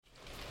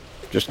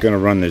just going to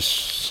run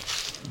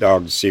this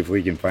dog to see if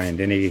we can find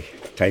any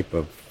type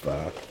of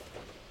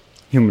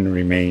human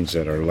remains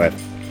that are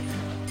left.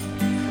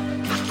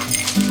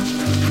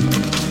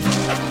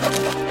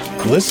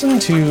 Listen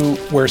to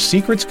Where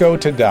Secrets Go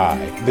to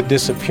Die, The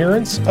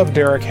Disappearance of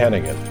Derek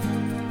Hennigan.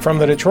 From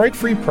the Detroit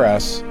Free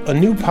Press, a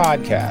new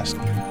podcast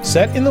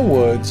set in the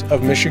woods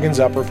of Michigan's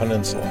Upper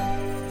Peninsula.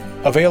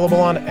 Available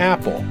on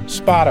Apple,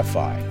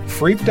 Spotify,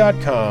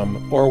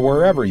 Freep.com, or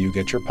wherever you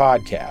get your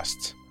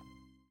podcasts.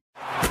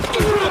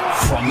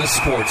 From the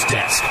sports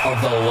desk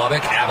of the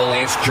Lubbock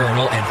Avalanche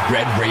Journal and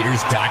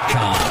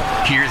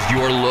RedRaiders.com, here's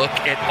your look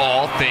at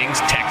all things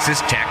Texas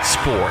Tech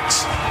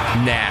sports.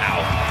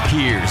 Now,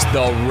 here's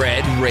the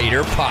Red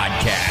Raider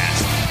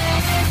Podcast.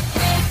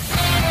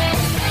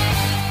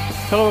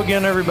 Hello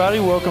again, everybody.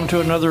 Welcome to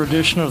another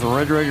edition of the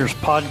Red Raiders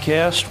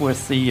Podcast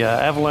with the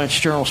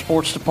Avalanche Journal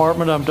Sports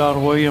Department. I'm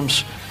Don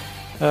Williams,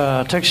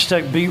 Texas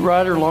Tech beat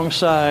writer,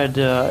 alongside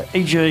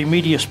AJ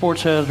Media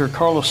sports editor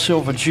Carlos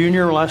Silva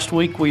Jr. Last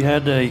week we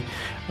had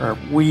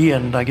we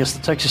and I guess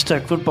the Texas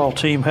Tech football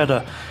team had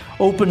a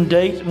open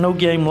date. No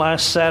game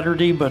last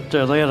Saturday, but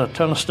they had a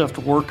ton of stuff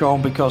to work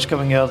on because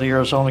coming out of the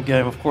Arizona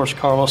game, of course,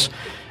 Carlos,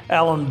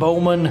 Alan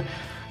Bowman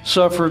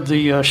suffered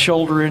the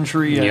shoulder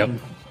injury, and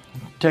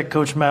Tech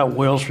coach Matt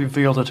Wells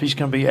revealed that he's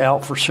going to be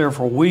out for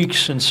several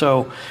weeks, and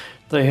so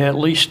they at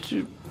least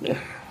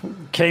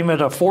came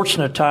at a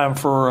fortunate time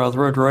for the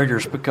Red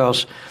Raiders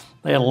because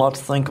they had a lot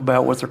to think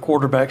about with their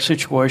quarterback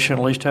situation.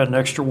 At least had an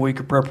extra week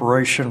of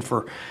preparation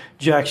for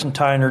Jackson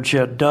Tyner,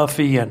 Jett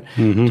Duffy, and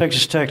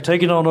Texas Tech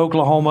taking on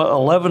Oklahoma.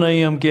 11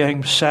 a.m.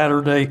 game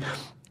Saturday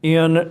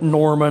in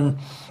Norman.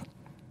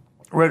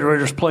 Red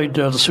Raiders played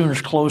the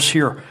Sooners close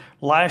here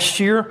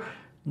last year.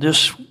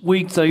 This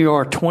week they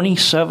are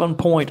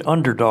 27-point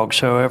underdogs,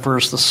 however,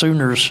 as the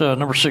Sooners,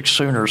 number 6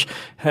 Sooners,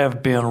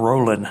 have been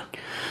rolling.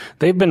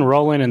 They've been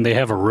rolling, and they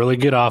have a really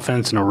good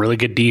offense and a really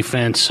good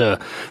defense. For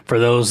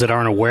those that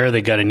aren't aware,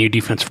 they got a new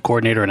defensive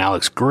coordinator in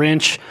Alex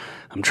Grinch.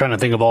 I'm trying to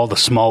think of all the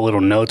small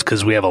little notes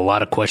because we have a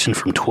lot of questions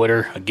from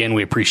Twitter. Again,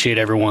 we appreciate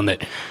everyone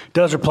that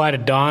does reply to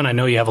Don. I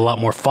know you have a lot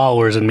more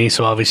followers than me,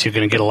 so obviously you're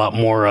going to get a lot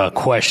more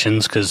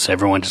questions because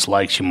everyone just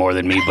likes you more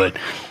than me, but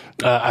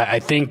I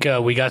think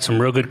we got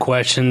some real good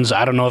questions.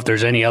 I don't know if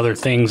there's any other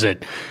things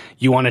that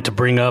you wanted to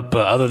bring up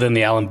other than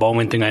the Alan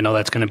Bowman thing. I know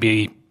that's going to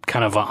be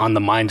kind of on the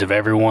minds of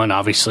everyone.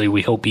 Obviously,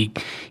 we hope he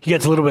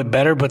gets a little bit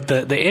better. But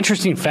the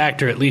interesting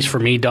factor, at least for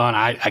me, Don,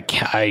 I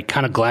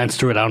kind of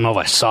glanced through it. I don't know if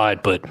I saw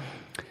it, but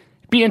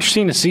it'd be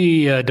interesting to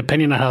see,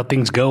 depending on how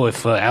things go,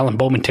 if Alan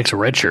Bowman takes a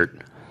red shirt.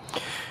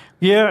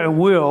 Yeah, it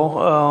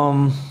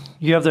will.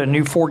 You have that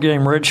new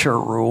 4-game red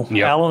shirt rule.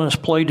 Yep. Alan has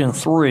played in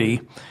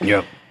 3.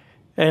 Yep.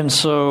 And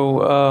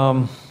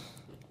so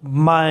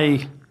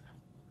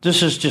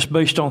this is just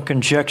based on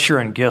conjecture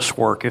and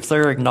guesswork. If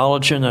they're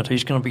acknowledging that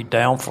he's going to be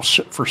down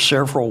for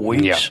several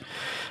weeks,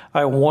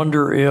 I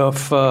wonder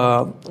if,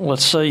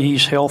 let's say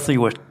he's healthy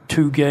with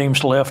 2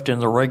 games left in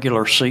the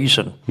regular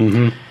season,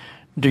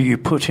 do you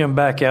put him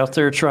back out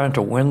there trying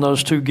to win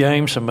those 2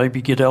 games and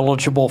maybe get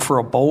eligible for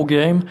a bowl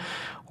game?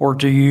 Or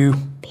do you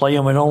play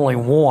him in only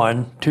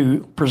 1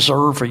 to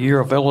preserve a year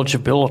of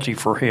eligibility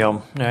for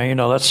him?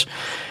 Now,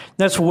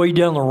 that's way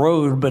down the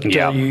road, but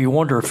you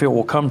wonder if it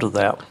will come to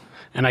that.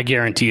 And I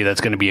guarantee you that's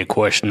going to be a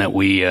question that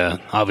we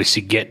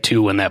obviously get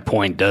to when that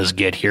point does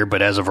get here.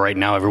 But as of right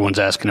now, everyone's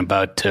asking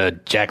about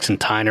Jackson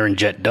Tyner and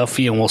Jett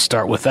Duffy, and we'll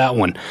start with that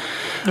one.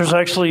 There's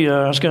actually,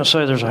 I was going to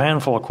say, there's a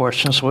handful of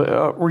questions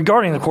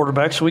regarding the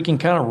quarterbacks, so we can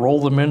kind of roll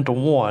them into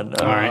one.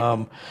 All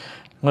right.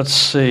 Let's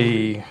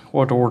see.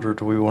 What order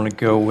do we want to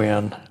go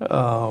in?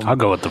 I'll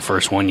go with the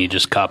first one. You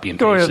just copy and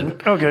paste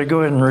it. Okay,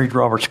 go ahead and read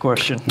Robert's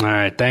question. All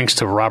right. Thanks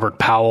to Robert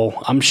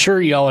Powell. I'm sure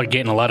y'all are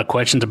getting a lot of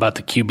questions about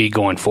the QB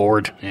going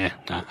forward.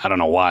 I don't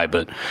know why,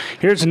 but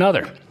here's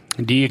another.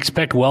 Do you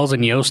expect Wells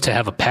and Yost to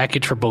have a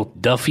package for both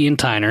Duffy and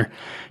Tyner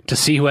to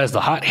see who has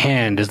the hot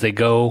hand as they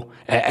do,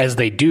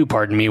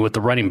 with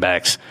the running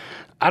backs?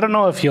 I don't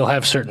know if he'll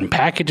have certain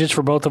packages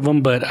for both of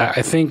them, but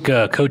I think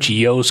Coach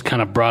Yost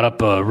kind of brought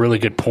up a really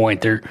good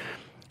point. They're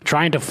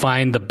trying to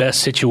find the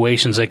best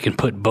situations they can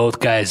put both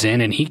guys in,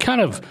 and he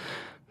kind of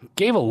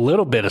gave a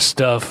little bit of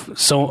stuff.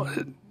 So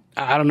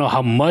I don't know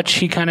how much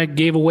he kind of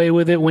gave away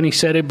with it when he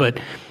said it, but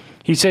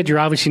he said you're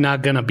obviously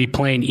not going to be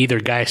playing either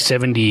guy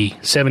 70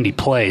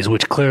 plays,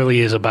 which clearly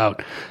is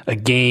about a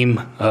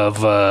game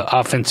of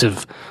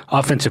offensive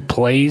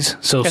plays.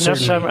 So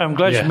I'm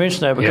glad you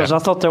mentioned that because I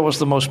thought that was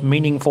the most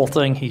meaningful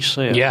thing he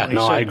said.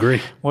 I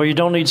agree. Well, you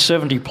don't need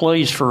 70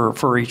 plays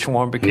for each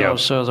one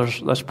because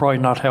that's probably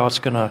not how it's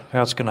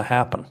gonna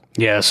happen.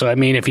 Yeah. So I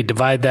mean, if you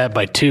divide that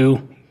by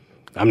 2.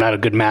 I'm not a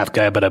good math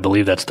guy, but I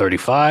believe that's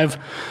 35.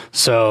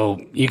 So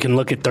you can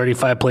look at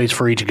 35 plays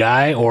for each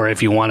guy, or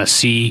if you want to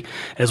see,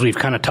 as we've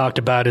kind of talked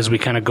about as we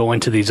kind of go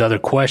into these other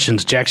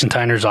questions, Jackson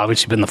Tyner's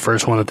obviously been the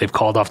first one that they've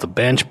called off the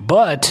bench,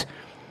 but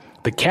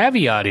the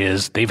caveat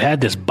is they've had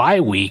this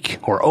bye week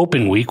or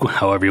open week,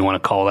 however you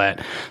want to call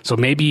that. So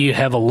maybe you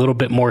have a little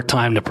bit more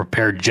time to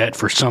prepare Jett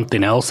for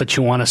something else that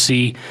you want to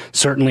see.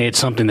 Certainly it's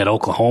something that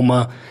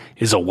Oklahoma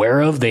is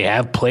aware of. They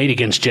have played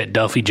against Jet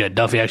Duffy. Jet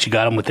Duffy actually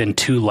got them within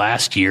 2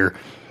 last year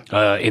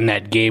in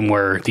that game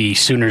where the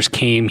Sooners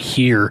came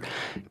here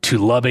to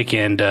Lubbock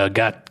and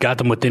got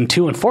them within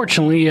 2.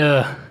 Unfortunately,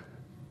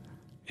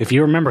 if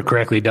you remember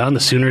correctly, Don, the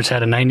Sooners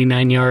had a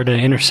 99-yard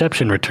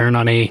interception return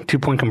on a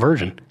 2-point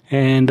conversion.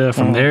 And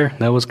from there,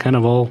 that was kind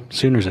of all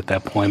Sooners at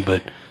that point.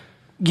 But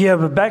yeah,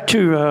 but back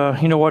to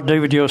what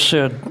David Yost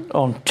said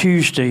on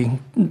Tuesday.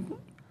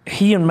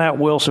 He and Matt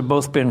Wells have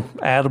both been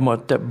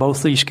adamant that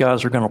both these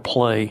guys are going to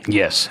play.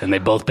 yes, and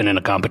they've both been in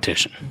a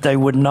competition. They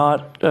would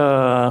not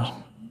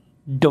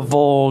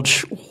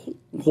divulge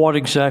what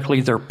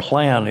exactly their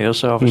plan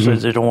is. Obviously,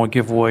 they don't want to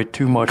give away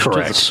too much to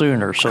the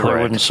Sooners, so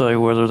they wouldn't say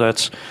whether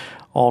that's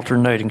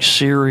alternating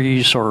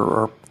series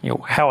or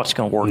how it's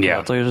going to work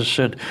out. They just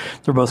said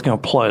they're both going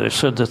to play. They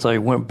said that they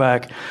went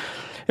back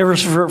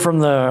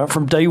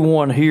from day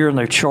one here, and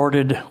they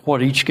charted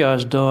what each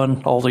guy's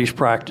done all these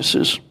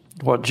practices.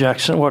 What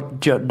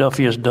Jet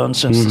Duffy has done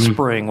since the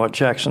spring, what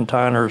Jackson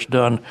Tyner has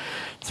done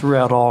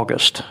throughout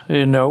August.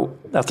 I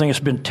think it's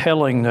been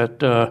telling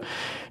that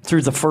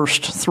through the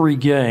first 3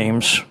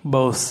 games,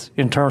 both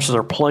in terms of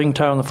their playing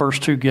time in the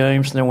first 2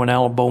 games, and then when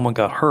Alan Bowman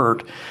got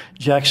hurt,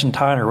 Jackson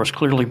Tyner was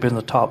clearly been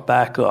the top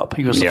backup.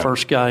 He was the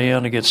first guy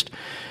in against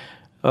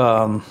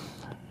Montana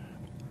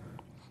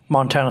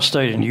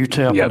State and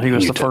UTEP, and he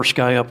was the first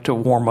guy up to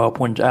warm up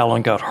when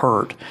Alan got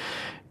hurt.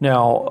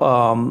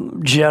 Now,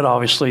 Jet,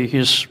 obviously,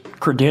 his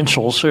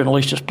credentials, or at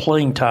least his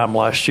playing time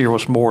last year,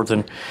 was more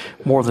than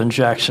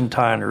Jackson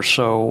Tyner.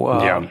 So,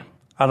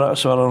 I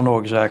don't know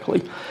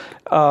exactly.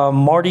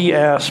 Marty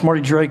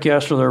Drake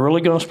asked, are they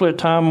really going to split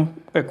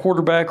time at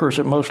quarterback, or is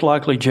it most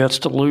likely Jets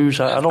to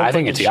lose? I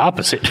think it's the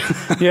opposite.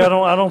 I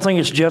don't think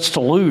it's Jets to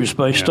lose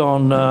based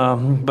on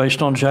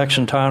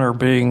Jackson Tyner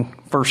being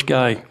first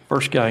guy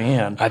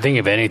in. I think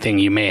if anything,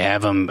 you may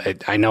have them.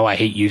 I know I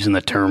hate using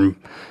the term.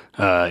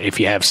 If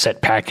you have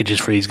set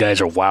packages for these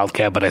guys or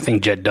Wildcat, but I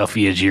think Jet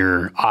Duffy is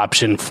your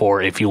option for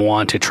if you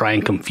want to try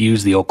and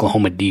confuse the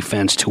Oklahoma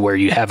defense to where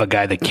you have a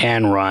guy that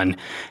can run,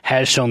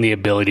 has shown the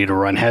ability to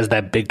run, has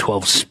that Big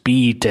 12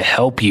 speed to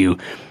help you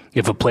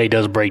if a play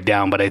does break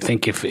down. But I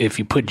think if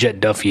you put Jet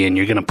Duffy in,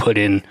 you're going to put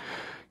in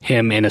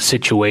him in a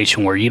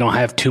situation where you don't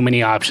have too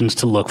many options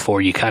to look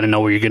for. You kind of know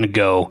where you're going to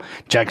go.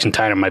 Jackson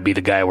Tyner might be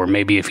the guy where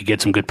maybe if you get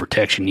some good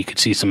protection, you could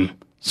see some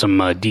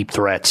deep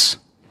threats.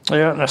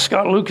 Yeah, now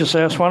Scott Lucas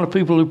asked, why do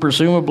people who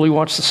presumably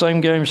watched the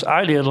same games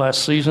I did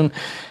last season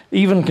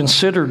even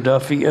consider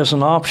Duffy as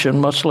an option,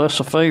 much less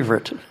a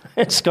favorite?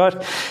 And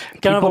Scott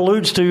kind of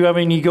alludes to,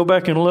 you go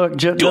back and look,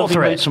 Jet Duffy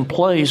made some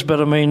plays, but,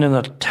 in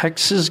the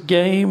Texas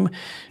game,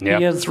 he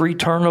had 3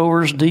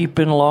 turnovers deep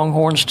in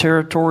Longhorns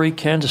territory,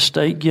 Kansas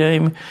State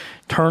game,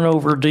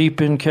 turnover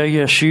deep in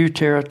KSU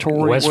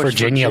territory. West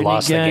Virginia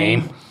lost the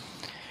game.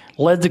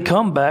 Led the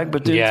comeback,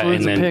 but then threw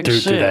the pick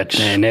six.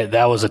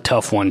 That was a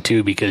tough one,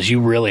 too, because you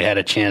really had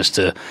a chance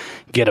to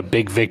get a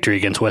big victory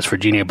against West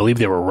Virginia. I believe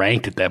they were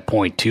ranked at that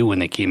point, too, when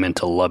they came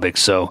into Lubbock.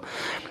 So,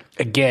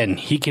 again,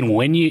 he can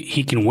win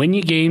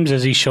you games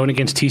as he's shown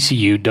against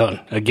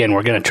TCU. Again,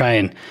 we're going to try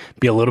and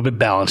be a little bit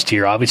balanced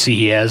here. Obviously,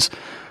 he has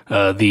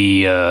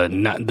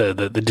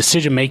the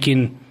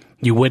decision-making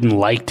you wouldn't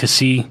like to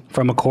see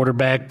from a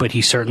quarterback, but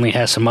he certainly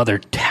has some other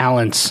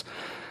talents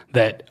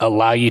that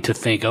allow you to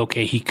think,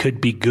 okay, he could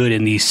be good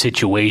in these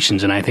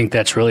situations. And I think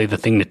that's really the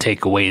thing to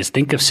take away is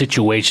think of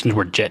situations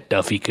where Jet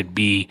Duffy could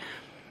be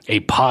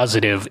a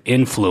positive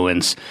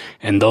influence,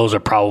 and those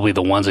are probably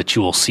the ones that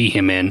you will see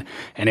him in.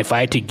 And if I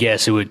had to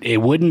guess, it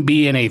wouldn't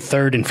be in a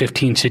 3rd and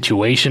 15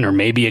 situation, or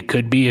maybe it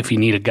could be if you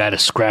need a guy to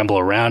scramble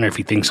around or if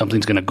you think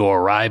something's going to go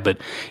awry. But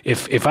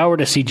if I were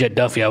to see Jet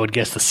Duffy, I would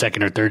guess the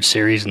 2nd or 3rd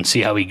series and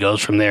see how he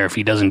goes from there. If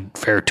he doesn't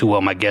fare too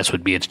well, my guess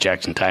would be it's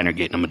Jackson Tyner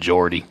getting a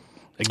majority.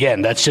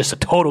 Again, that's just a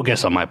total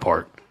guess on my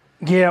part.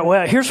 Yeah,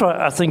 well, here's what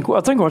I think.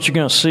 I think what you're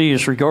going to see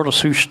is regardless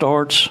who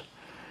starts,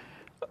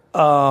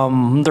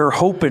 they're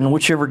hoping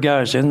whichever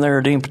guy's in there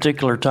at any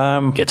particular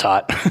time gets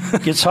hot.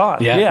 Gets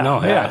hot. Yeah.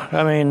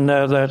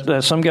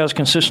 That some guys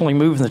consistently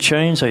moving the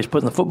chains. He's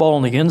putting the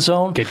football in the end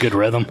zone. Get good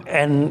rhythm.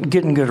 And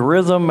getting good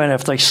rhythm. And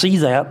if they see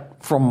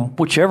that from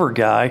whichever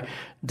guy,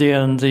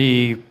 then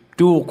the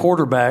dual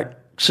quarterback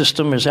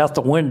system is out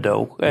the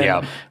window.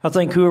 And I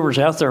think whoever's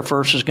out there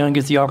first is going to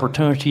get the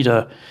opportunity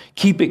to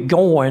keep it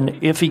going.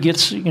 If he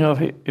gets,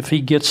 if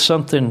he gets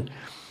some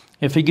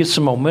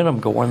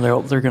momentum going,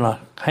 they're going to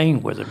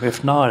hang with him.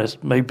 If not,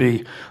 it may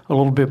be a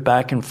little bit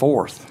back and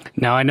forth.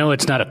 Now, I know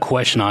it's not a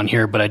question on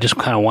here, but I just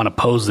kind of want to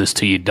pose this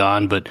to you,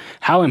 Don. But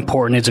how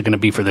important is it going to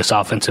be for this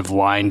offensive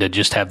line to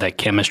just have that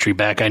chemistry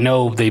back? I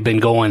know they've been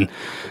going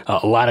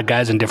a lot of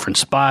guys in different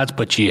spots,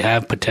 but you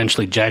have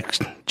potentially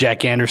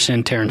Jack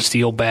Anderson, Terrence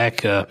Steele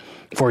back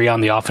for you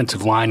on the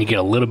offensive line. You get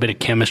a little bit of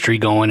chemistry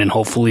going, and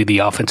hopefully the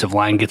offensive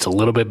line gets a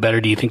little bit better.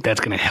 Do you think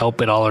that's going to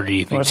help at all, or do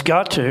you think? Well, it's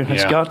got to.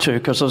 It's got to,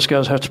 because those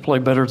guys have to play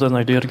better than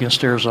they did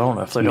against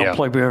Arizona. If they don't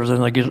play better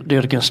than they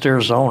did against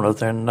Arizona,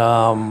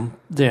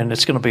 then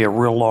it's going to be a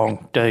real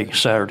long day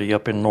Saturday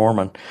up in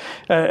Norman.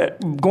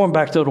 Going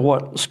back, though, to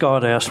what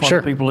Scott asked, why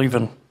do people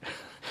even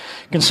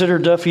consider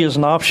Duffy as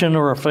an option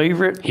or a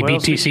favorite? He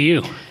beat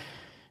TCU.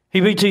 He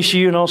beat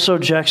TCU, and also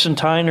Jackson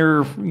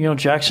Tyner.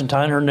 Jackson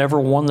Tyner never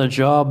won the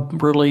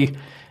job really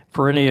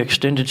for any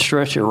extended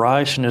stretch at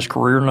Rice, and his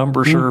career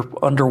numbers are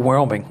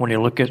underwhelming when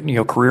you look at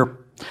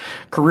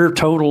career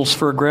totals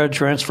for a grad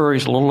transfer.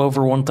 He's a little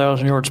over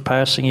 1,000 yards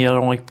passing. He had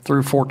only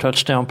threw 4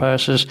 touchdown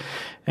passes,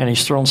 and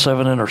he's thrown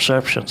 7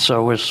 interceptions.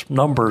 So his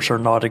numbers are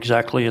not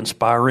exactly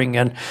inspiring.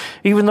 And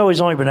even though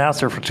he's only been out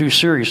there for 2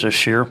 series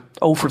this year,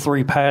 0 for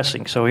 3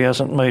 passing, so he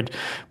hasn't made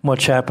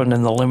much happen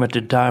in the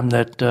limited time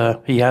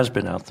that he has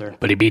been out there.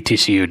 But he beat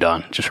TCU,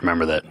 Don. Just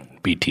remember that.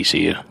 Beat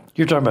TCU.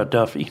 You're talking about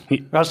Duffy.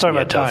 I was talking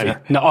about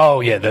Tyner.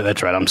 No,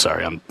 that's right. I'm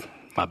sorry.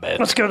 My bad.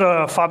 Let's go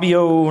to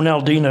Fabio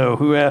Naldino,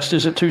 who asked,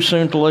 is it too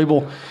soon to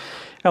label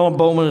Alan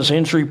Bowman as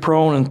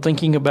injury-prone and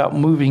thinking about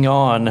moving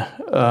on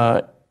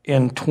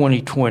in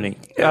 2020?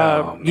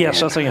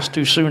 Yes, I think it's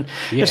too soon.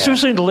 Yeah. It's too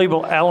soon to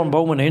label Alan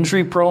Bowman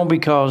injury-prone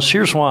because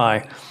here's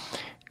why.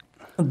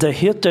 The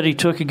hit that he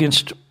took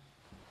against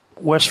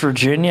West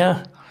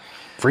Virginia...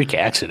 Freak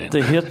accident.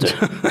 The hit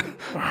that...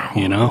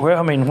 Well,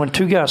 I mean, when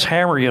 2 guys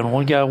hammer you and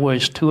one guy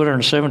weighs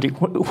 270,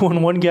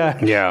 when one guy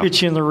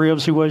hits you in the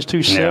ribs who weighs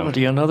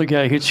 270, another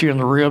guy hits you in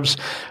the ribs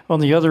on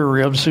the other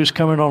ribs who's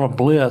coming on a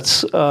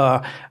blitz.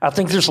 I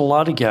think there's a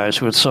lot of guys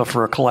who would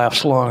suffer a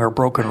collapsed lung or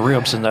broken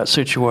ribs in that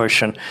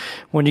situation.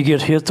 When you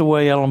get hit the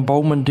way Alan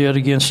Bowman did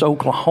against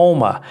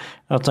Oklahoma,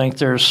 I think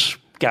there's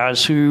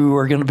guys who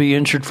are going to be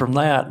injured from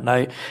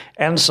that.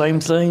 And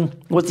same thing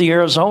with the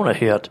Arizona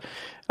hit.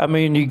 I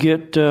mean, you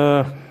get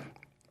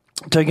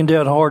taken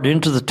down hard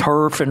into the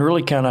turf and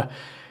really kind of,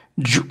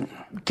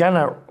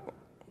 I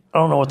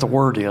don't know what the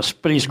word is,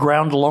 but he's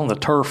ground along the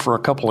turf for a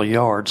couple of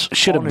yards.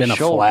 Should have been a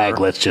flag.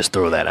 Let's just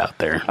throw that out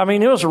there. I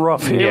mean, it was a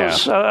rough hit. Yeah.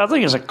 I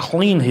think it's a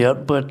clean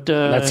hit, but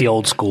that's the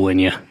old school in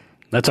you.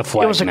 That's a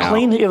flag. It was a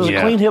clean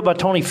hit by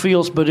Tony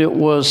Fields, but it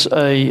was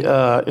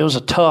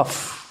a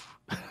tough.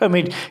 I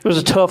mean, it was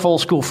a tough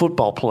old school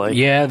football play.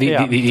 Yeah,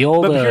 the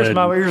old. But here's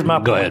my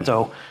point, ahead.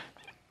 though.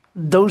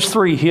 Those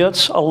 3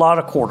 hits, a lot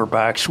of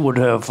quarterbacks would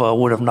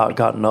have not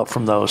gotten up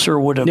from those, or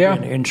would have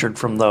been injured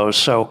from those.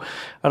 So,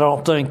 I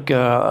don't think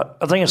I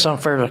think it's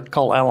unfair to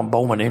call Alan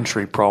Bowman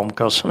injury prone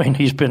because I mean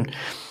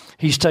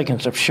he's taken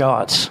some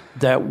shots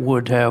that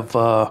would have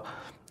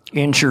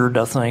injured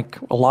I think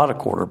a lot of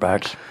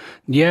quarterbacks.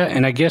 Yeah,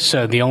 and I guess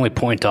the only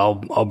point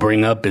I'll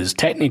bring up is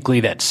technically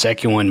that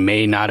second one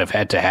may not have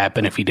had to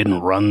happen if he didn't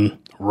run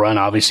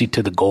obviously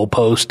to the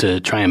goalpost to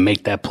try and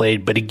make that play.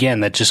 But again,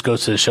 that just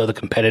goes to show the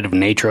competitive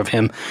nature of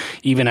him.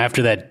 Even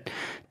after that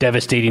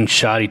devastating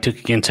shot he took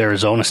against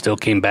Arizona, still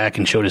came back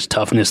and showed his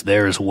toughness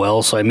there as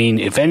well. So, I mean,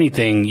 if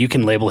anything, you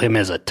can label him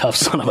as a tough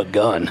son of a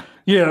gun.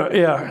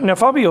 Yeah. Now,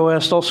 Fabio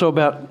asked also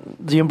about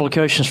the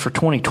implications for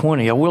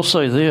 2020. I will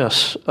say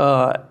this.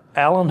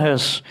 Allen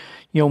has,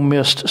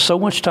 missed so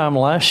much time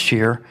last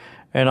year,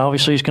 and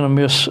obviously he's going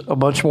to miss a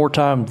bunch more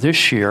time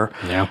this year.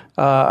 Yeah.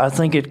 I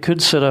think it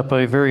could set up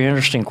a very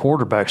interesting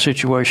quarterback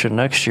situation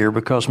next year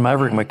because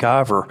Maverick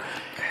McIver,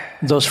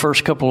 those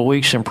first couple of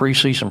weeks in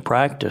preseason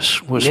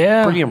practice was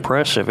pretty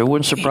impressive. It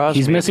wouldn't surprise me.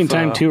 He's missing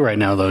time too right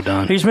now, though,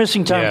 Don. He's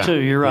missing time too.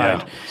 You're right.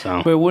 Yeah,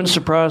 so. But it wouldn't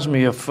surprise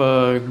me if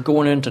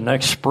going into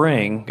next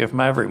spring, if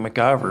Maverick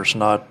McIver's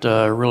not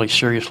really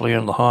seriously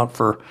in the hunt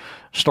for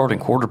starting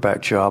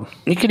quarterback job.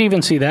 You could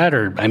even see that,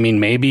 or I mean,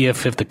 maybe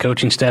if the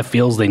coaching staff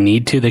feels they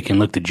need to, they can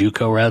look the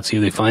JUCO route, see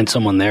if they find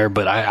someone there.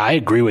 But I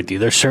agree with you.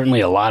 There's certainly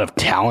a lot of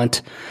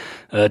talent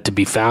to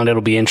be found.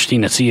 It'll be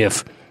interesting to see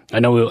if I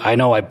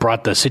know I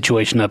brought the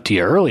situation up to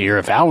you earlier.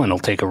 If Allen will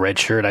take a red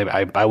shirt,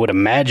 I would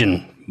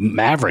imagine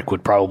Maverick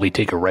would probably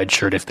take a red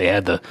shirt if they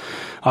had the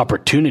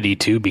opportunity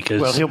to.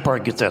 Because he'll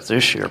probably get that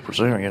this year,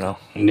 presumably.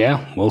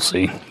 Yeah, we'll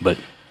see. But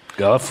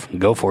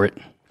go for it.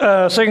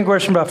 Second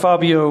question by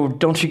Fabio.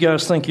 Don't you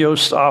guys think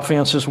Yost's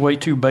offense is way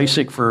too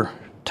basic for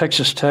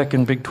Texas Tech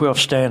and Big 12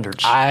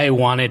 standards? I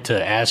wanted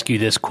to ask you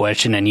this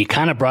question, and you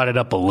kind of brought it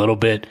up a little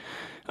bit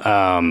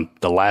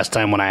the last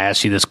time when I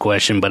asked you this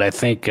question, but I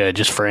think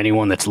just for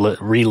anyone that's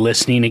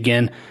re-listening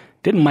again,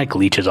 didn't Mike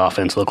Leach's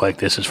offense look like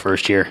this his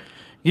first year?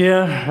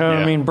 Yeah.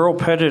 I mean, Burl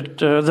Pettit,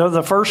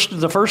 the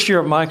first year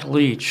of Mike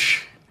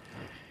Leach,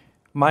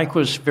 Mike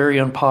was very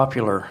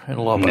unpopular in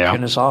Lubbock,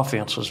 and his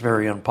offense was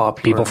very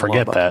unpopular. People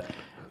forget that.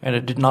 And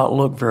it did not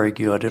look very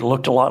good. It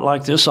looked a lot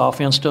like this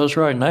offense does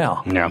right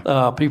now.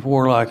 Yeah. People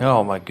were like,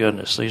 "Oh my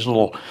goodness, these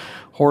little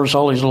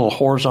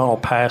horizontal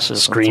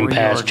passes, screen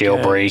pass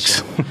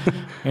jailbreaks."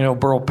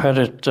 Burl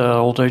Pettit,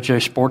 old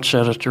AJ Sports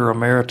editor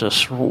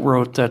emeritus,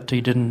 wrote that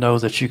he didn't know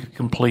that you could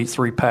complete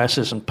 3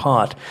 passes and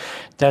punt.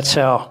 That's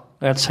how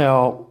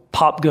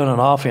pop gun an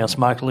offense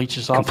Mike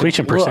Leach's offense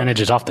completion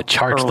percentage is off the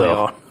charts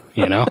though. On.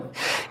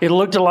 It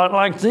looked a lot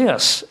like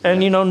this. And,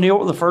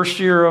 Neil, the first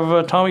year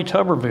of Tommy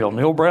Tuberville,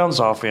 Neil Brown's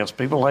offense,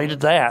 people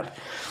hated that.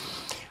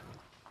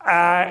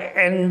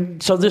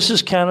 And so this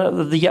is kind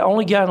of the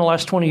only guy in the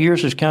last 20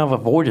 years who's kind of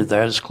avoided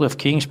that is Cliff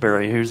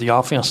Kingsbury, who's the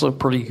offense looked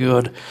pretty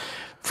good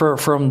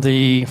from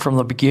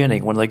the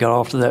beginning when they got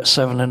off to that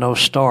 7-0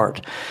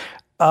 start.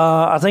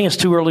 I think it's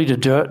too early to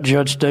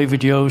judge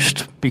David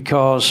Yost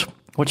because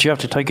what you have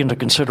to take into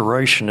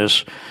consideration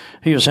is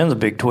he was in the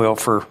Big 12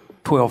 for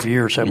 12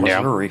 years at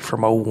Missouri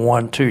from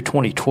 2001 to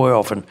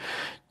 2012, and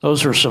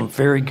those are some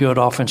very good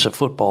offensive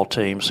football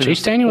teams.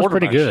 Chase Daniel was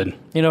pretty good.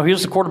 You know, he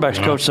was the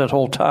quarterbacks coach that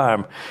whole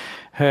time.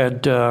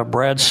 Had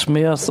Brad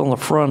Smith on the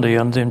front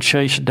end, then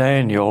Chase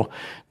Daniel,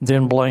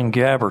 then Blaine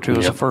Gabbert, who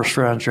was a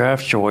first-round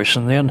draft choice.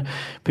 And then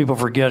people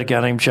forget a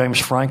guy named James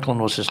Franklin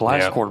was his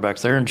last quarterback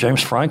there, and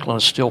James Franklin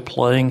is still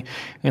playing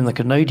in the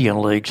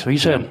Canadian League. So he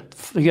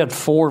had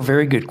 4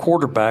 very good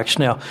quarterbacks.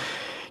 Now,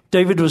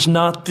 David was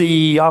not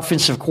the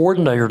offensive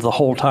coordinator the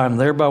whole time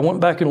there, but I went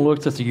back and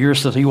looked at the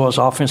years that he was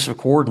offensive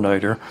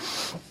coordinator,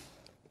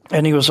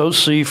 and he was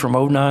OC from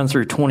 2009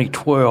 through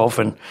 2012,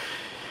 and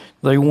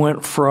they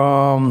went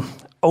from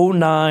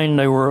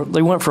 2009.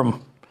 They went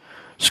from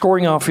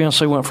scoring offense.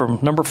 They went from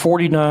number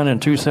 49 in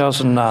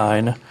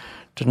 2009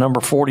 to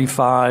number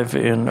 45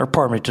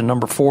 to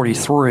number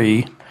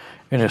 43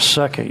 in his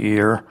second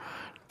year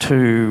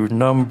to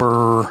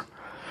number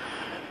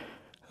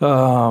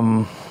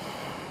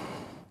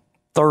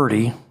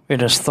 30 in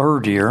his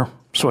third year.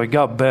 So he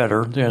got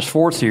better. In his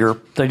fourth year,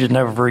 they didn't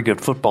have a very good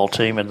football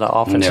team, and the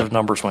offensive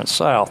numbers went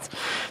south.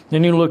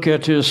 Then you look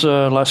at his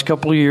last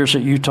couple of years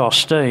at Utah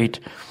State,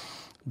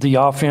 the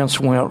offense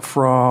went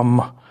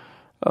from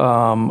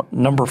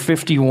number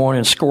 51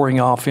 in scoring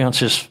offense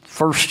his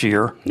first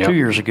year, 2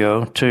 years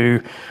ago,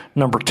 to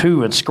number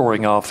 2 in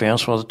scoring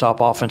offense, one of the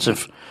top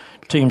offensive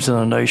teams in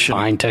the nation.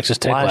 Behind Texas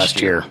Tech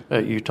last year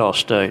at Utah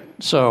State.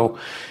 So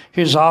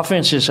his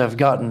offenses have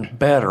gotten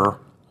better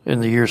in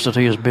the years that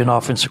he has been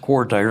offensive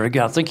coordinator.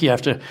 Again, I think you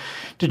have to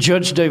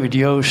judge David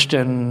Yost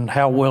and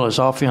how well his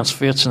offense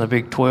fits in the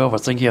Big 12. I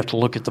think you have to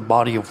look at the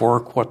body of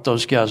work, what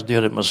those guys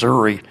did at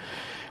Missouri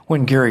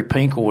when Gary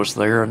Pinkel was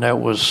there, and that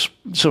was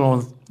some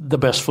of the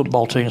best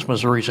football teams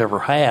Missouri's ever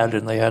had.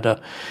 And they had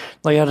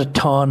a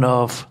ton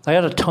of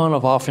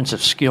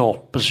offensive skill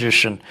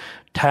position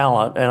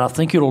talent, and I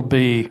think it'll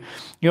be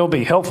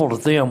helpful to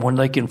them when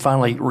they can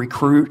finally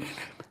recruit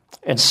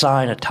and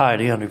sign a tight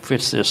end who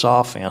fits this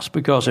offense,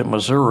 because at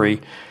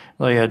Missouri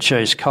they had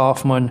Chase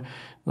Kaufman,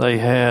 they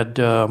had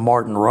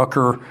Martin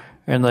Rucker,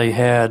 and they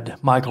had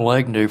Michael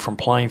Agnew from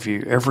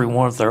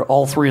Plainview.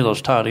 All 3 of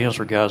those tight ends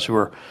are guys who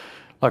are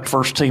like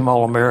first-team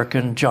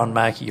All-American, John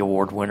Mackey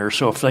Award winners.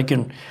 So if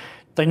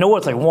they know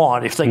what they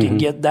want. If they can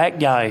get that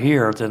guy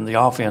here, then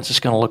the offense is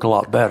going to look a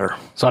lot better.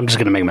 So I'm just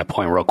going to make my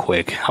point real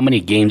quick. How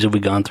many games have we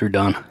gone through,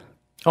 Don?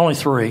 Only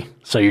 3.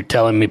 So you're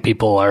telling me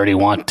people already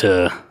want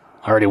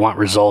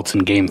results in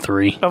Game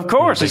 3? Of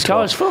course, it's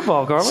college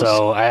football, Carlos.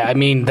 So I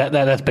mean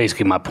that's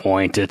basically my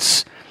point.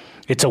 It's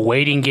a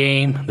waiting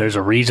game. There's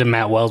a reason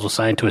Matt Wells was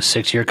signed to a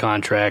 6-year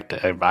contract.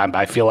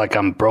 I feel like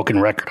I'm a broken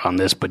record on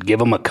this, but give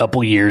them a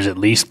couple years, at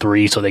least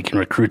 3, so they can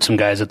recruit some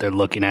guys that they're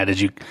looking at,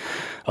 as you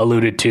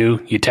alluded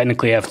to. You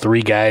technically have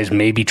 3 guys,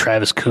 maybe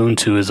Travis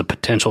Coons, who is a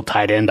potential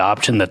tight end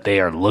option that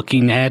they are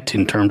looking at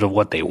in terms of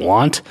what they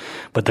want.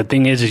 But the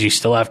thing is you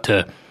still have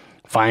to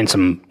find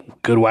some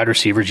good wide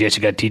receivers. Yes,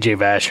 you got TJ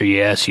Vasher.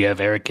 Yes, you have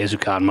Eric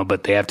Ezukanma,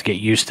 but they have to get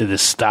used to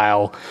this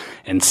style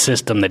and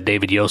system that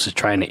David Yost is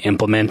trying to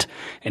implement.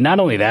 And not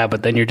only that,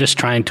 but then you're just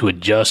trying to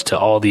adjust to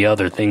all the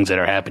other things that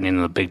are happening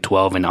in the Big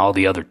 12 and all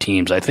the other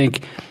teams. I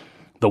think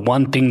the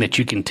one thing that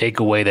you can take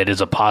away that is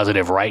a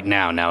positive right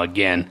now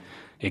again,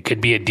 it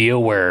could be a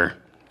deal where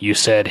you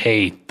said,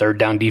 hey, third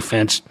down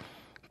defense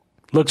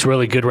looks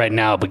really good right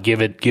now, but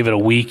give it a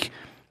week.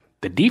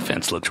 The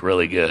defense looks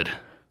really good.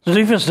 The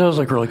defense does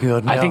look really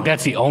good. I think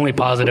that's the only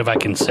positive I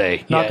can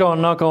say. Knock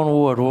on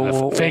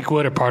wood. Fake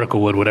wood or particle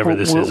wood, whatever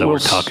this is that we're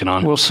talking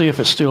on. We'll see if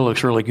it still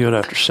looks really good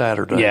after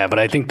Saturday. Yeah, but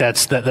I think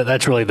that's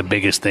really the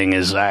biggest thing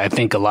is I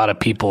think a lot of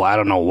people, I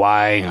don't know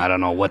why, I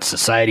don't know what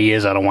society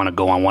is. I don't want to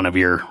go on one of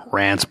your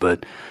rants,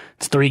 but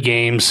it's 3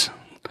 games.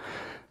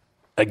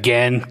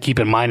 Again, keep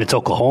in mind it's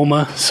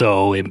Oklahoma,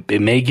 so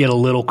it may get a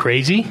little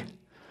crazy.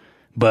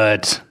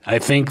 But I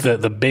think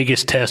that the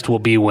biggest test will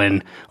be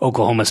when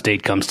Oklahoma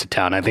State comes to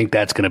town. I think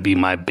that's going to be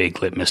my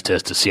big litmus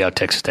test to see how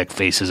Texas Tech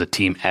faces a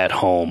team at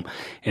home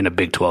in a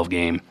Big 12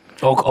 game.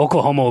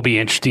 Oklahoma will be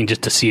interesting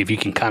just to see if you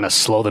can kind of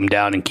slow them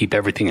down and keep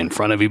everything in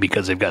front of you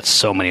because they've got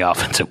so many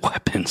offensive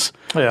weapons.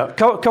 Yeah, a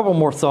couple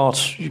more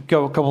thoughts. A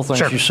couple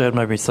things you said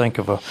made me think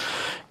of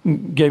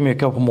gave me a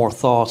couple more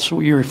thoughts.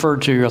 You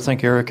referred to, I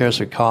think, Eric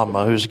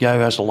Ezukanma, who's a guy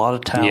who has a lot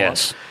of talent.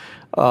 Yes.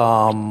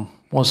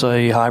 Was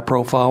a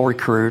high-profile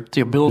recruit.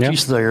 The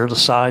ability's there. The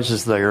size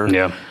is there.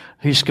 Yeah.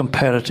 He's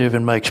competitive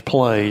and makes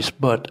plays,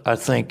 but I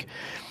think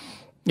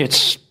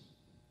he's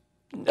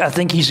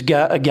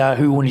a guy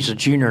who, when he's a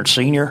junior and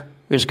senior,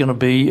 is going to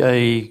be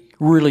a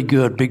really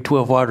good Big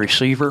 12 wide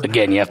receiver.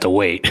 Again, you have to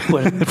wait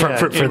for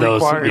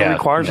those. It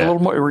requires a little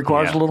more. It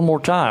requires a little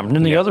more time. And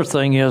then the other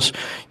thing is,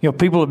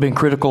 people have been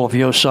critical of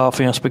Yost's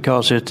offense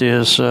because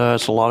it's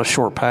a lot of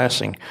short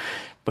passing.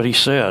 But he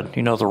said,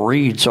 the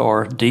reads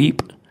are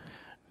deep,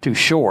 too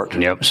short.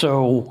 Yep.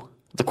 So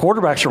the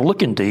quarterbacks are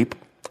looking deep.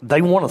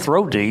 They want to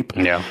throw deep.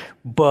 Yeah.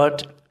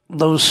 But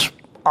those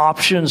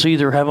options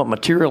either haven't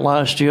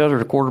materialized yet, or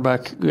the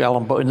quarterback,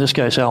 in this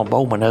case, Alan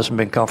Bowman, hasn't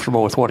been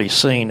comfortable with what he's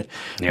seen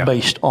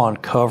based on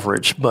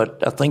coverage.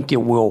 But I think they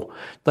will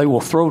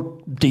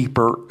throw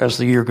deeper as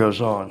the year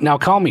goes on. Now,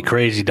 call me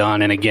crazy,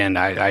 Don, and again,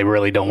 I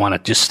really don't want to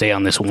just stay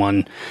on this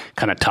one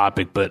kind of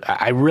topic, but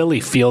I really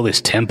feel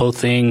this tempo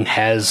thing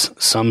has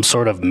some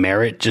sort of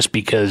merit, just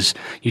because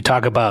you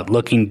talk about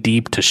looking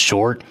deep to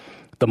short.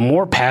 The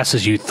more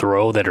passes you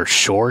throw that are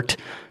short,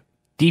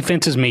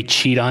 defenses may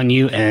cheat on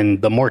you,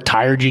 and the more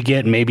tired you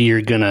get, maybe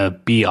you're going to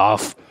be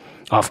off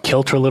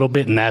kilter a little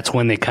bit, and that's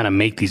when they kind of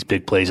make these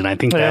big plays. And I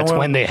think that's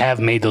when they have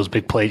made those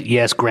big plays.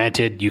 Yes,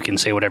 granted, you can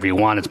say whatever you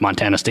want. It's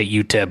Montana State,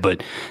 UTEP,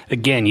 but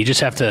again, you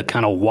just have to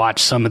kind of watch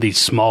some of these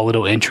small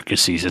little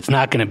intricacies. It's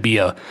not going to be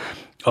a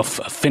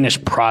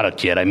finished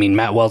product yet. I mean,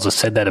 Matt Wells has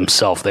said that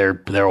himself.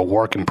 They're a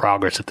work in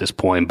progress at this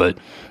point, but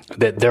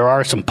there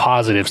are some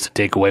positives to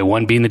take away.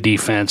 One being the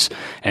defense,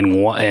 and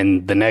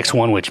the next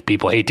one, which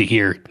people hate to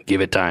hear,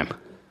 give it time.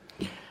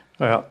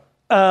 Well,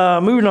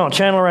 moving on,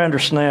 Chandler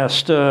Anderson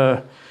asked,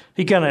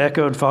 he kind of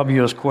echoed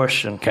Fabio's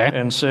question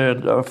and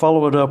said,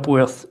 follow it up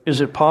with,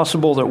 is it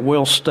possible that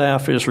Will's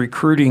staff is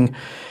recruiting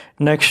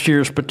next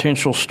year's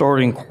potential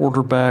starting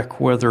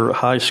quarterback, whether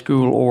high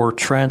school or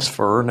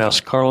transfer? Now,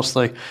 Carlos,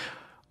 they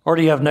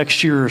already have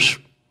next year's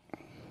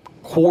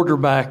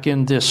quarterback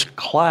in this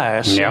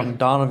class, and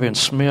Donovan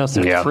Smith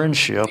at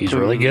Friendship. He's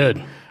really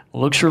good.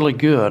 Looks really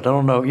good. I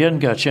don't know. You hadn't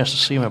got a chance to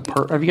see him in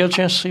person. Have you got a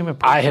chance to see him in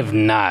person? I have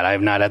not. I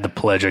have not had the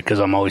pleasure because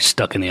I'm always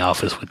stuck in the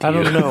office with you. I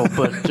don't know,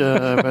 but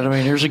I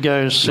mean, here's a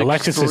guy who's 6'3".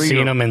 Alexis has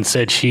seen him and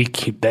said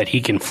that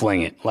he can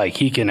fling it. Like,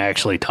 he can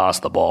actually toss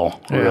the ball.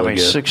 Really I mean,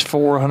 6'4",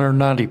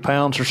 190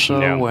 pounds or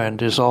so,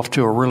 and is off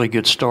to a really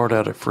good start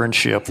out at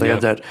Friendship. They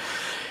had that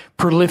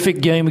prolific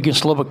game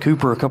against Lubbock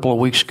Cooper a couple of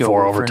weeks ago.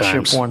 4 overtimes.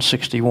 Friendship won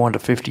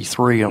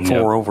 61-53 in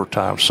 4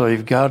 overtimes. So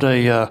you've got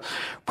a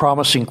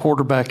promising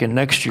quarterback in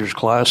next year's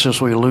class.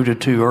 As we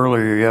alluded to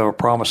earlier, you have a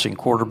promising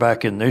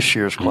quarterback in this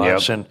year's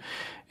class in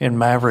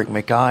Maverick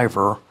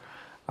McIver.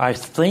 I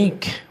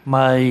think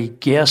my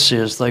guess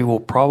is they will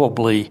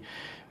probably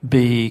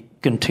be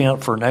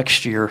content for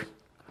next year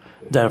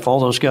that if all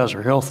those guys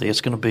are healthy,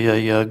 it's going to be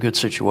a good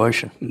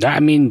situation. I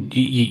mean,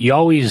 you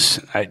always,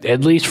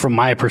 at least from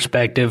my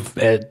perspective,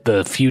 at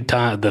the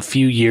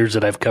few years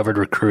that I've covered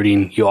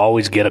recruiting, you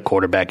always get a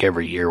quarterback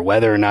every year.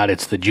 Whether or not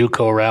it's the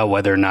JUCO route,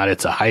 whether or not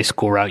it's a high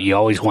school route, you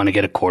always want to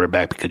get a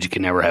quarterback because you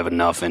can never have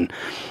enough. And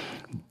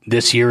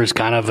this year is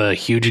kind of a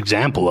huge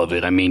example of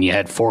it. I mean, you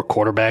had 4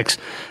 quarterbacks.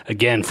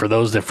 Again, for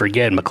those that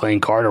forget,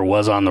 McLean Carter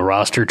was on the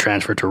roster,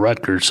 transferred to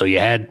Rutgers, so you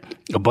had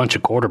a bunch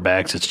of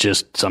quarterbacks. It's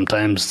just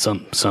sometimes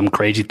some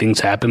crazy things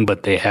happen,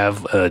 but they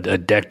have a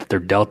deck that they're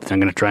dealt. They're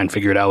going to try and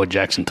figure it out with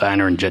Jackson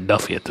Tyner and Jed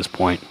Duffy at this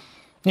point.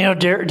 You know,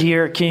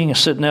 De'Aaron King is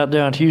sitting out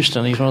down at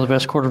Houston. He's one of the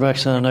best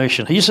quarterbacks in the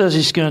nation. He says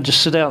he's going to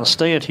just sit out and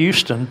stay at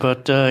Houston,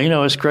 but,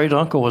 his great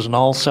uncle was an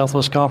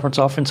all-Southwest Conference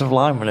offensive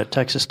lineman at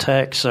Texas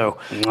Tech, so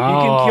you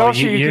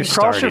can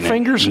cross your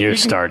fingers. You're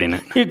starting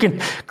it. You can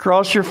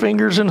cross your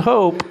fingers and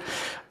hope.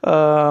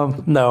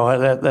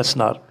 No, that's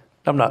not.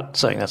 I'm not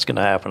saying that's going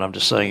to happen. I'm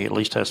just saying he at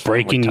least has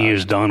family breaking ties.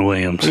 News, Don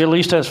Williams. He at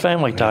least has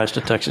family ties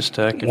to Texas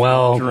Tech.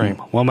 Well,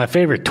 my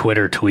favorite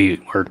Twitter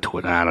tweet,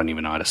 I don't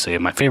even know how to say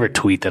it. My favorite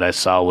tweet that I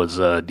saw was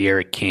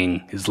De'Aaron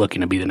King is looking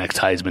to be the next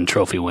Heisman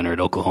Trophy winner at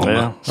Oklahoma.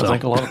 Yeah, I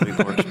think a lot of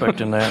people are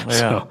expecting that.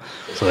 Yeah.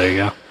 So there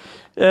you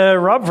go.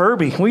 Rob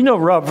Verby. We know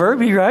Rob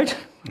Verby, right?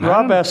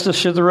 Rob asked us,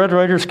 should the Red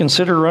Raiders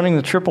consider running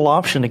the triple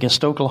option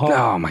against Oklahoma?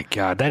 Oh, my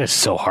God. That is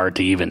so hard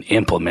to even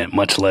implement,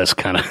 much less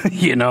kind of,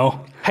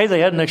 Hey,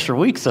 they had an extra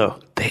week, though.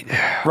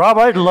 Rob,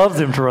 I'd love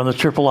them to run the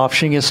triple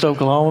option against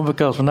Oklahoma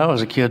because when I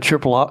was a kid,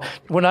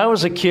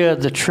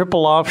 the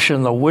triple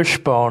option, the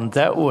wishbone,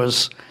 that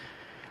was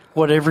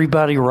what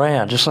everybody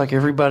ran, just like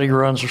everybody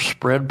runs a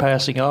spread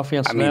passing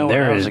offense. I mean, now,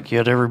 when I was a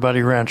kid,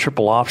 everybody ran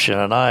triple option,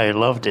 and I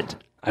loved it.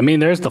 I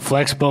mean, there's the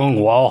Flexbone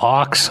Wall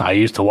Hawks. I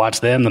used to watch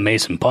them, the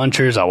Mason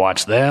Punchers. I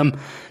watched them.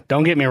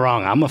 Don't get me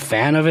wrong. I'm a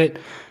fan of it.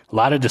 A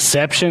lot of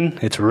deception.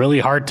 It's really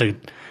hard to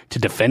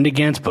defend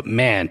against, but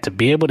man, to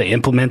be able to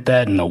implement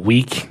that in a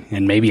week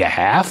and maybe a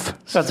half.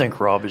 I think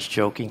Rob is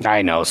joking.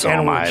 I know, so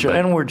am I.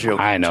 And we're joking.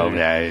 I know.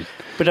 Yeah.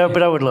 But I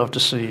would love to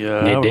see.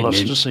 I would love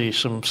to see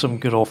some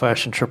good old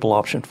fashioned triple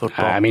option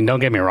football. I mean, don't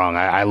get me wrong.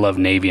 I love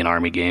Navy and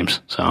Army games.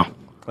 So.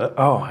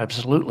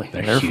 Absolutely.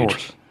 They're Air huge.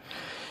 Force.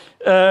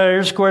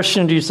 Here's a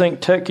question: do you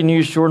think Tech can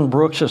use Jordan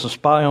Brooks as a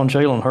spy on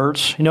Jalen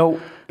Hurts?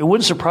 It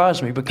wouldn't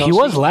surprise me because he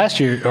was last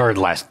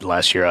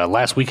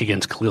week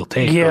against Khalil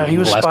Tate. Yeah, he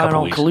was spying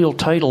on Khalil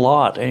Tate a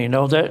lot, and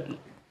that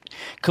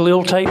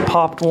Khalil Tate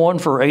popped one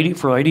for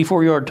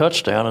 84-yard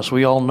touchdown, as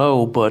we all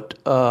know. But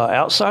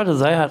outside of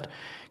that,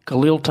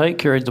 Khalil Tate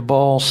carried the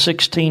ball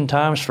 16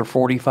 times for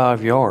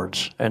 45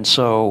 yards, and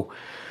so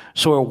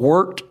it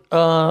worked.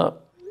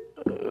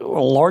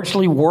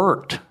 Largely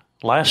worked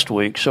last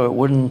week, so it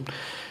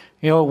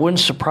wouldn't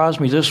surprise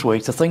me this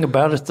week. The thing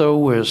about it,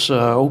 though, is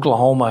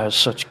Oklahoma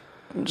has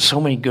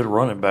so many good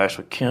running backs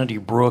with Kennedy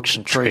Brooks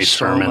and Trey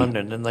Sermon,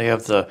 and then they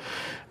have the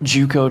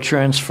JUCO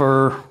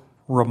transfer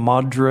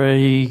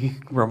Ramadre.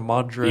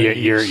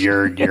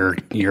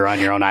 You're on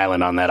your own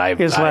island on that.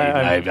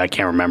 I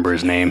can't remember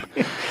his name,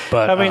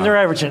 but I mean they're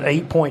averaging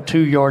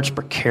 8.2 yards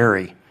per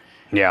carry.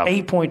 Yeah,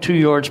 8.2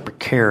 yards per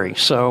carry.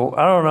 So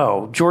I don't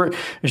know.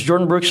 Is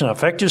Jordan Brooks an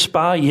effective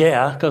spy?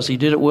 Yeah, because he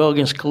did it well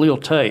against Khalil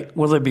Tate.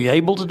 Will they be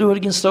able to do it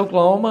against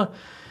Oklahoma?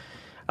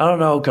 I don't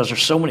know because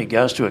there's so many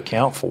guys to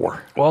account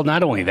for. Well,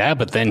 not only that,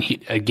 but then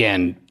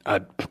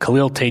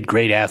Khalil Tate,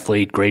 great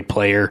athlete, great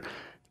player.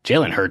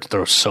 Jalen Hurts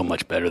throws so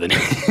much better than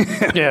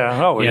him.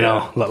 Yeah, you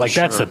know, like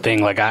that's the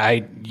thing. Like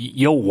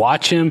you'll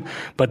watch him,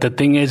 but the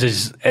thing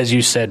is as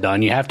you said,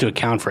 Don, you have to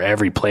account for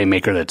every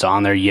playmaker that's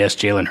on there. Yes,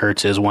 Jalen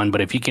Hurts is one, but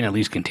if you can at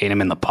least contain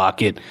him in the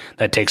pocket,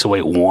 that takes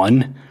away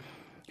one.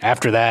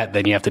 After that,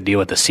 then you have to deal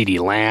with the CeeDee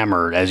Lamb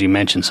or, as you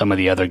mentioned, some of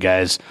the other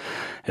guys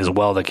as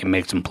well that can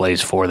make some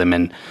plays for them.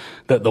 And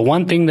the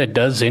one thing that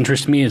does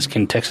interest me is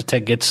can Texas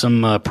Tech get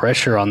some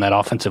pressure on that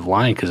offensive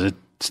line because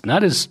it's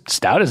not as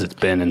stout as it's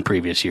been in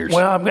previous years.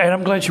 Well,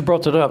 I'm glad you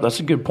brought that up. That's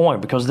a good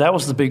point because that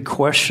was the big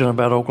question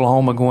about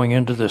Oklahoma going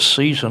into this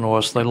season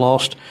was they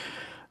lost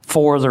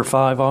 4 of their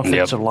 5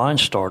 offensive line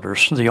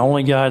starters. The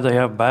only guy they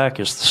have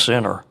back is the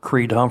center,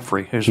 Creed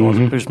Humphrey, who's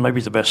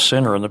maybe the best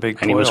center in the Big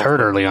 12. And he was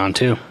hurt early on,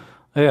 too.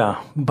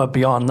 Yeah, but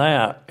beyond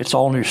that, it's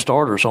all new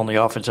starters on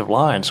the offensive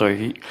line. So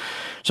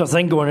I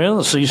think going into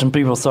the season,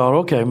 people thought,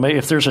 okay, maybe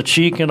if there's a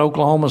chink in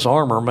Oklahoma's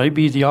armor,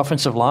 maybe the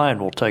offensive line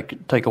will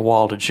take a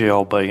while to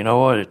gel. But you know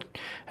what? It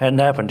hadn't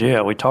happened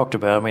yet. We talked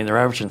about it. I mean, they're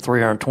averaging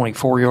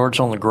 324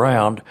 yards on the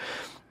ground,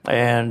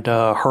 and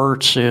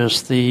Hurts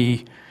is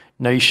the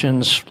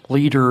nation's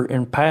leader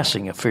in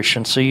passing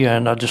efficiency.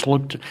 And I just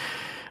looked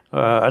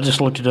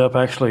it up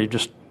actually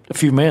just a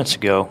few minutes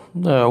ago.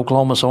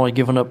 Oklahoma's only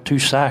given up 2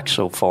 sacks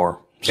so far.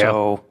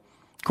 So,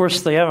 of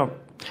course, they haven't.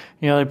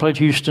 You know, they played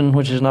Houston,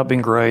 which has not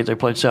been great. They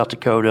played South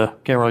Dakota.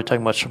 Can't really take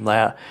much from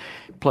that.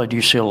 Played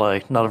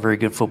UCLA, not a very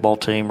good football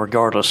team,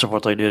 regardless of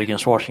what they did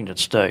against Washington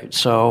State.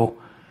 So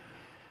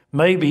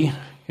maybe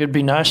it'd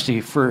be nice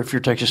if you're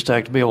Texas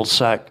Tech to be able to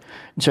sack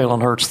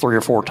Jalen Hurts 3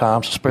 or 4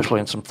 times,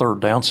 especially in some third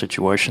down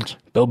situations.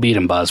 Bill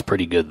Bedenbaugh's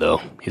pretty good, though.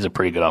 He's a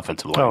pretty good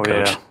offensive line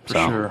coach. Yeah, for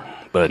sure.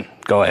 But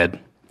go ahead.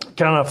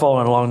 Kind of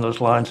following along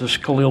those lines, is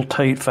Khalil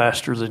Tate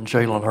faster than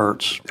Jalen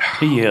Hurts?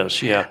 He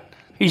is, yeah.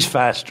 He's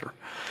faster.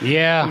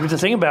 Yeah. The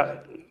thing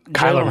about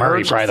Kyler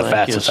Murray, Hurts, probably the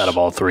fastest out of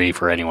all 3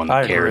 for anyone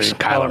that cares.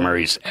 Agree. Kyler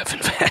Murray's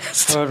effing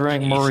fast. I'd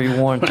rank Murray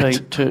 1,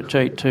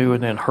 Tate 2,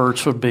 and then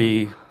Hurts would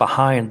be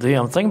behind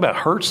them. The thing about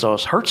Hurts, though,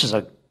 is Hurts is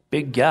a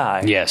big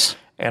guy. Yes.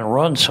 And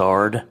runs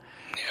hard.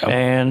 Yep.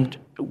 And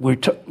we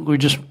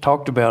just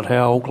talked about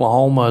how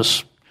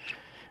Oklahoma's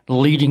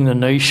leading the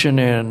nation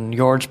in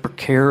yards per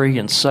carry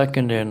and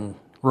second in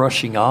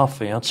rushing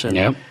offense.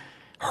 And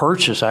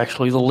Hurts is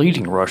actually the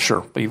leading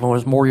rusher, even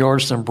with more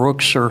yards than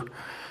Brooks or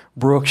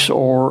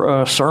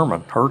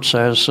Sermon. Hurts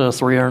has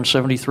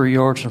 373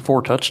 yards and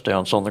 4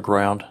 touchdowns on the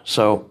ground.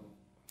 So,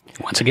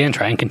 once again,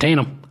 try and contain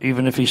him.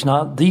 Even if he's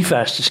not the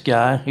fastest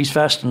guy, he's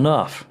fast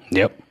enough.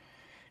 Yep.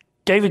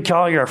 David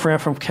Collier, our friend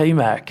from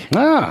KMAC.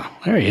 Ah,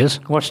 there he is.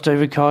 Watch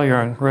David Collier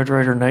on Red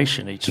Raider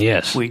Nation each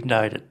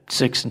weeknight at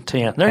 6 and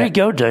 10. There you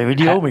go, David.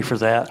 You owe me for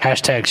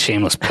that. #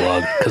 shameless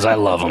plug, because I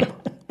love him.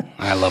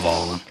 I love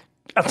all of them.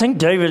 I think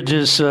David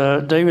is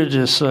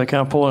kind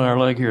of pulling our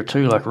leg here,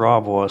 too, like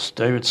Rob was.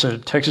 David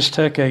said Texas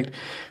Tech ate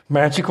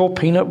magical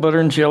peanut butter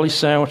and jelly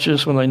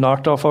sandwiches when they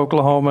knocked off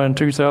Oklahoma in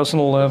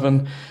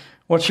 2011.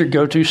 What's your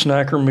go-to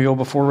snack or meal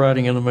before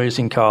writing an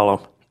amazing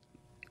column?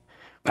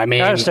 I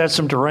mean, I just had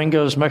some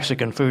Durango's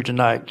Mexican food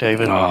tonight,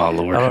 David. Oh,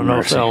 Lord have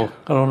mercy. I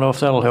don't know if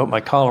that'll help my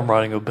column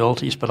writing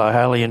abilities, but I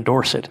highly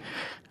endorse it.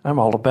 I'm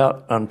all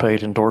about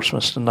unpaid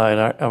endorsements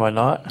tonight, am I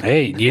not?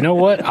 Hey, you know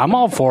what? I'm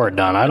all for it,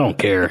 Don. I don't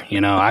care. You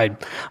know,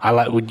 I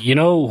like. You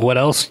know what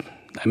else?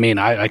 I mean,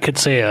 I could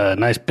say a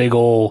nice big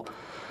old.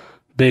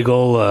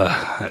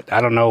 I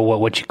don't know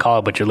what you call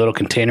it, but your little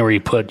container where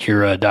you put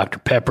your Dr.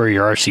 Pepper,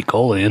 your RC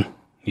Cola in.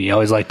 You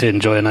always like to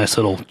enjoy a nice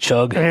little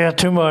chug. Yeah,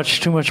 too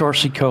much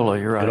RC Cola.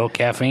 You're right. Good old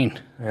caffeine.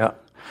 Yeah.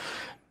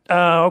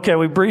 Okay,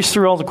 we breezed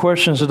through all the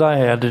questions that I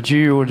had. Did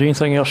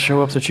anything else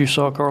show up that you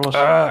saw, Carlos?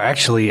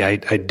 Actually, I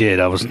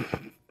did. I was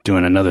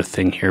doing another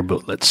thing here,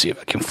 but let's see if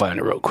I can find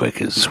it real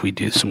quick as we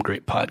do some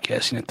great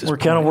podcasting at this point. We're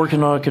kind of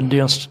working on a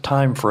condensed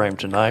time frame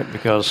tonight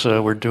because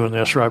we're doing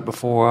this right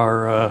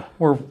before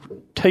we're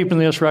taping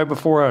this right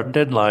before our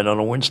deadline on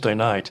a Wednesday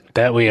night.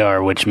 That we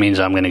are, which means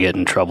I'm going to get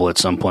in trouble at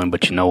some point,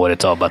 but you know what?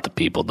 It's all about the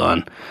people,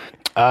 Don.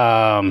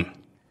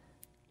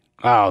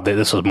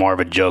 This was more of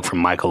a joke from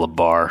Michael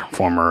Labar,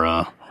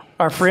 former...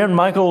 Our friend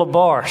Michael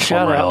Labar.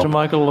 Shout out to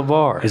Michael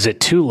Labar. Is it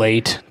too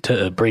late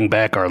to bring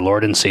back our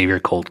Lord and Savior,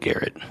 Colt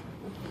Garrett?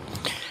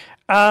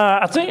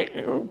 I think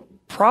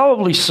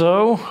probably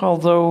so,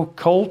 although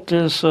Colt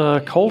is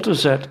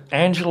at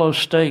Angelo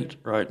State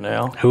right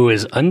now. Who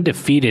is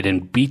undefeated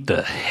and beat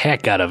the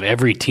heck out of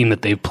every team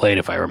that they've played,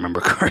 if I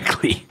remember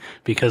correctly,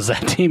 because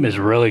that team is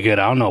really good.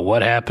 I don't know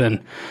what happened.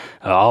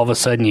 All of a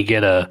sudden you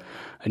get a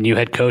new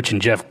head coach in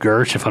Jeff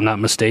Gersh, if I'm not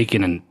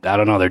mistaken, and I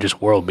don't know, they're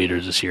just world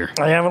beaters this year.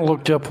 I haven't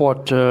looked up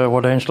what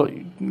Angelo.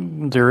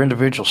 their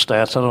individual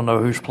stats. I don't know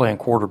who's playing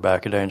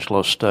quarterback at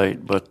Angelo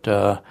State, but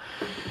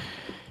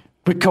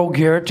Cole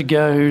Garrett, the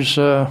guy who's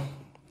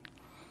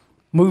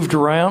moved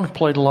around,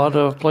 played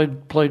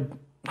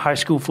high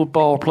school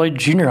football, played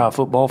junior high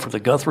football for the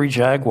Guthrie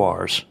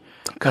Jaguars,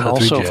 and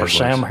also for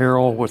Sam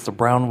Harrell with the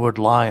Brownwood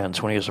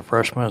Lions when he was a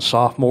freshman and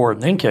sophomore,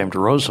 and then came to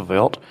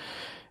Roosevelt.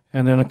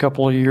 And then a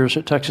couple of years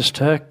at Texas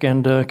Tech,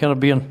 and kind of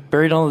being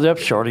buried on the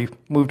depth chart. He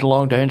moved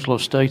along to Angelo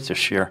State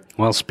this year.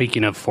 Well,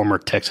 speaking of former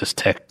Texas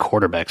Tech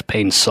quarterbacks,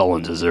 Peyton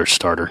Sullins is their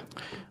starter.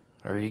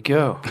 There you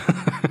go.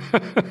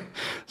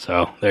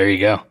 So there you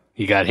go.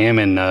 You got him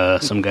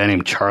and some guy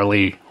named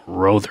Charlie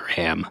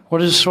Rotherham.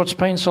 What's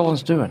Peyton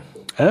Sullins doing?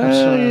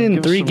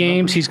 In 3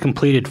 games, he's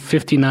completed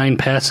 59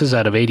 passes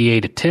out of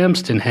 88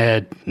 attempts and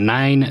had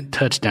 9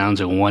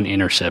 touchdowns and 1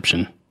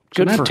 interception.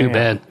 Good not for too him.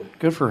 bad.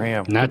 Good for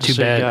him. Not Good too to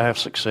see bad. A guy have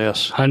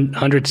success.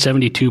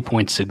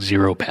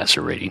 172.60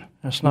 passer rating.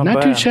 That's not bad.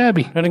 Not too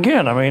shabby. And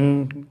again, I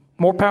mean,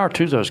 more power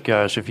to those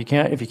guys. If you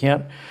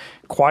can't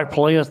quite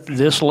play at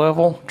this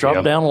level,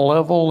 drop down a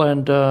level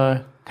and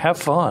have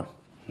fun.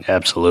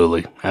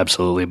 Absolutely.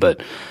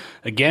 But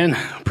again,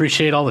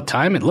 appreciate all the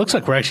time. It looks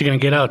like we're actually going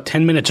to get out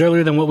 10 minutes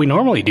earlier than what we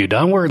normally do,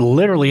 Don. We're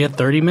literally at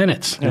 30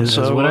 minutes. That's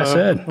what I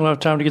said. We'll have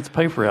time to get the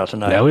paper out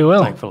tonight. Yeah, we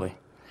will. Thankfully.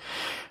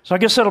 So I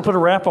guess that'll put a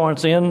wrap on it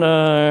then.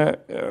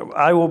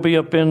 I will be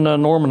up in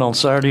Norman on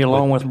Saturday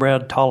along with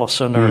Brad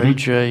Tollison, our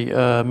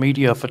AJ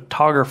media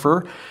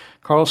photographer.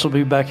 Carlos will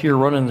be back here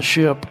running the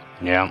ship.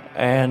 Yeah.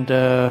 And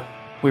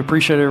we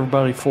appreciate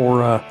everybody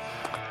for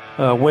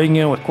weighing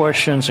in with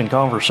questions and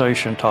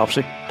conversation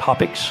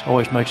topics.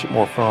 Always makes it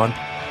more fun.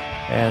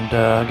 And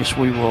I guess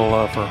we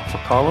will, for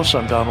Carlos,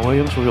 I'm Don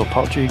Williams. We will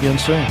talk to you again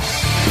soon.